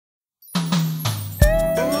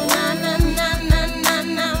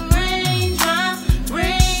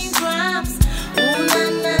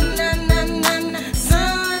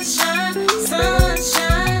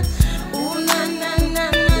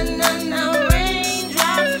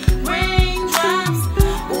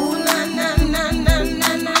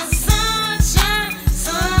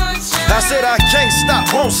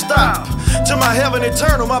won't stop. To my heaven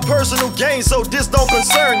eternal, my personal gain, so this don't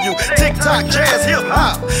concern you. TikTok, jazz, hip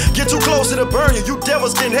hop, get too close to burn you. You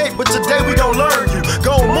devils can hate, but today we gon' learn you.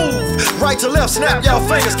 Gon' move, right to left, snap y'all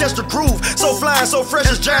fingers, catch the groove. So flying, so fresh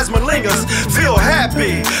as jasmine lingers. Feel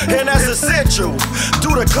happy, and that's essential.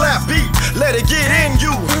 Do the clap beat, let it get in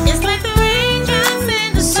you. It's like the raindrops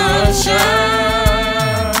in the sunshine.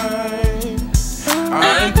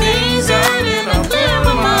 And things out in a clear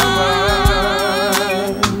my mind.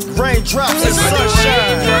 Raindrops in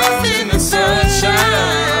sunshine. Raindrops in the sunshine.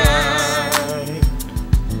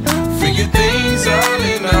 Figure things out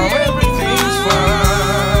and now everything's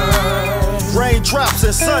fine. Raindrops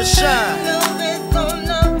in sunshine. It's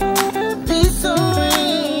gonna be so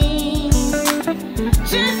rain.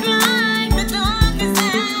 Just like the darkest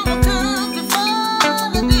hour comes before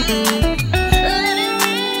the day. Let it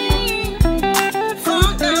rain,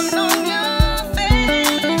 fall down on your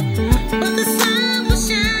face. But the sun will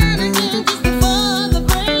shine again just before the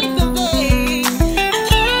break of day. I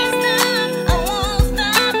can't stop, I won't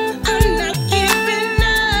stop, I'm not giving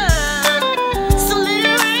up. So let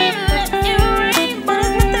it rain, but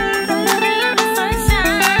it's without the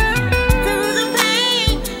sunshine. Through the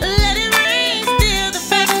pain, let it rain, still the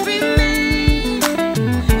facts remain.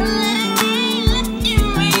 Let it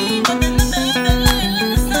rain, but then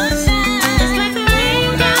the sunshine. It's like the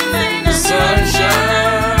raindrops in the sunshine.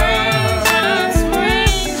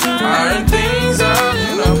 Iron things out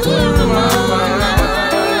and I'm clearing my mind.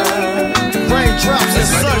 Raindrops in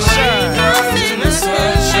sunshine. Raindrops in the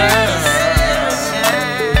sunshine.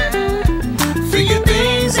 Figure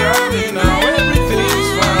things out and now everything's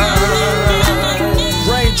fine.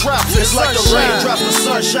 Raindrops, it's like the raindrops of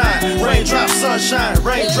sunshine. Raindrops, sunshine,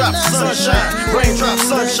 raindrops, sunshine, raindrops,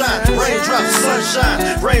 sunshine, raindrops, sunshine,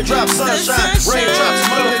 raindrops, sunshine, raindrops,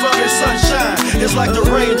 motherfucking sunshine. It's like the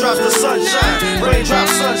raindrops of sunshine.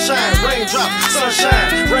 Raindrops, sunshine, raindrops,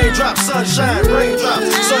 sunshine, raindrops, sunshine,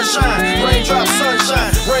 raindrops, sunshine, raindrops,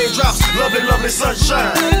 sunshine, raindrops, lovely, lovely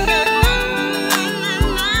sunshine.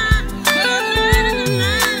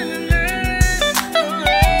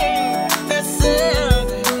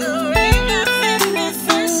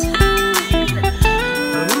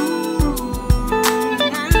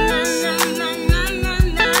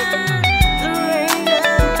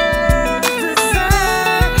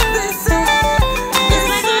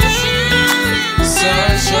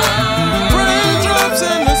 Raindrops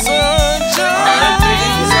in the sunshine.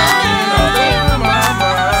 Things out in my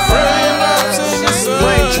mind. Raindrops in the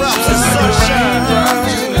sunshine. Raindrops in sunshine.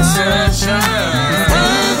 Raindrops in the sunshine.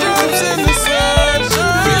 Raindrops in the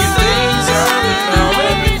sunshine. Figure things out and now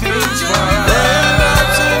everything's fine.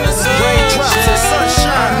 Raindrops in the sunshine. Raindrops in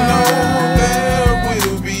sunshine. I know there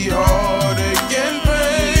will be heartache and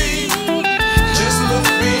pain. Just look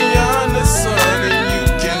beyond the sun and you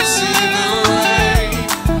can see the rain.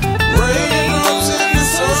 Raindrops in the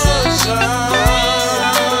sunshine.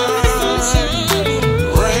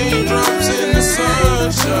 Raindrops in the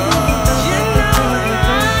sunshine.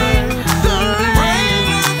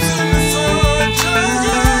 Raindrops in the sunshine. Raindrops in the sunshine. Raindrops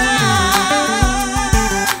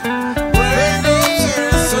in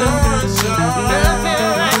the sunshine.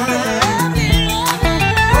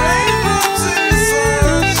 Raindrops in the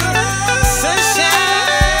sunshine.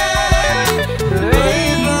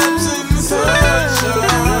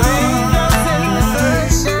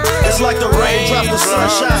 It's like the raindrops of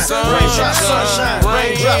sunshine. Raindrops, sunshine,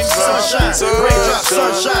 raindrops, sunshine, raindrops,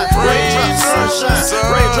 sunshine, raindrops, sunshine,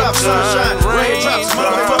 raindrops, sunshine, raindrops,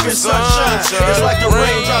 motherfucking sunshine. It's like the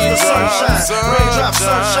raindrops of sunshine. Raindrops,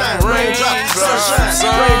 sunshine, raindrops, sunshine,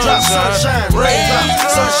 raindrops, sunshine, raindrops,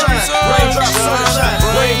 sunshine, raindrops, sunshine,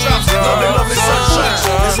 raindrops, lovely, lovely sunshine.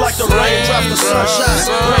 It's like the raindrops of sunshine.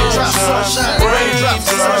 Raindrops, sunshine, raindrops,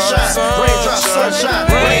 sunshine, raindrops, sunshine,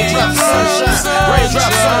 raindrops, sunshine,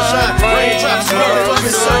 raindrops, sunshine, raindrops,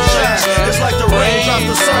 motherfucking sunshine. It's like the raindrops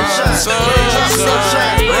of sunshine. Raindrops,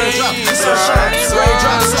 sunshine, raindrops, sunshine,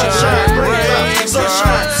 raindrops, sunshine, raindrops,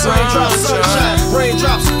 sunshine, raindrops, sunshine,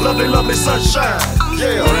 raindrops, lovely, lovely sunshine.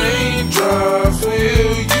 Yeah. Raindrops,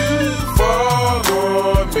 will you fall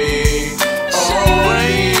on me? Oh,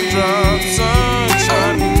 raindrops,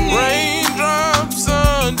 sunshine, raindrops,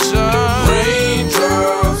 sunshine,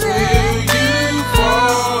 raindrops, will you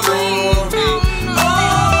fall on me?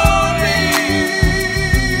 On me.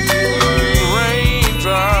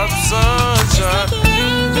 Raindrops, sunshine,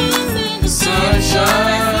 sunshine.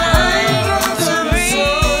 Raindrops in the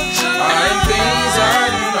sunshine. I'm things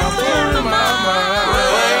out and I'm clearing my mind.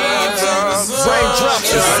 Raindrops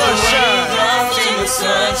in the sunshine. Raindrops in the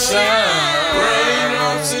sunshine.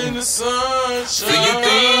 Raindrops in the sunshine. Figure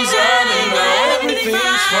things out and now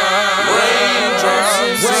everything's fine. Raindrops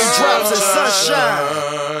in raindrops and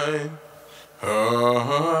sunshine.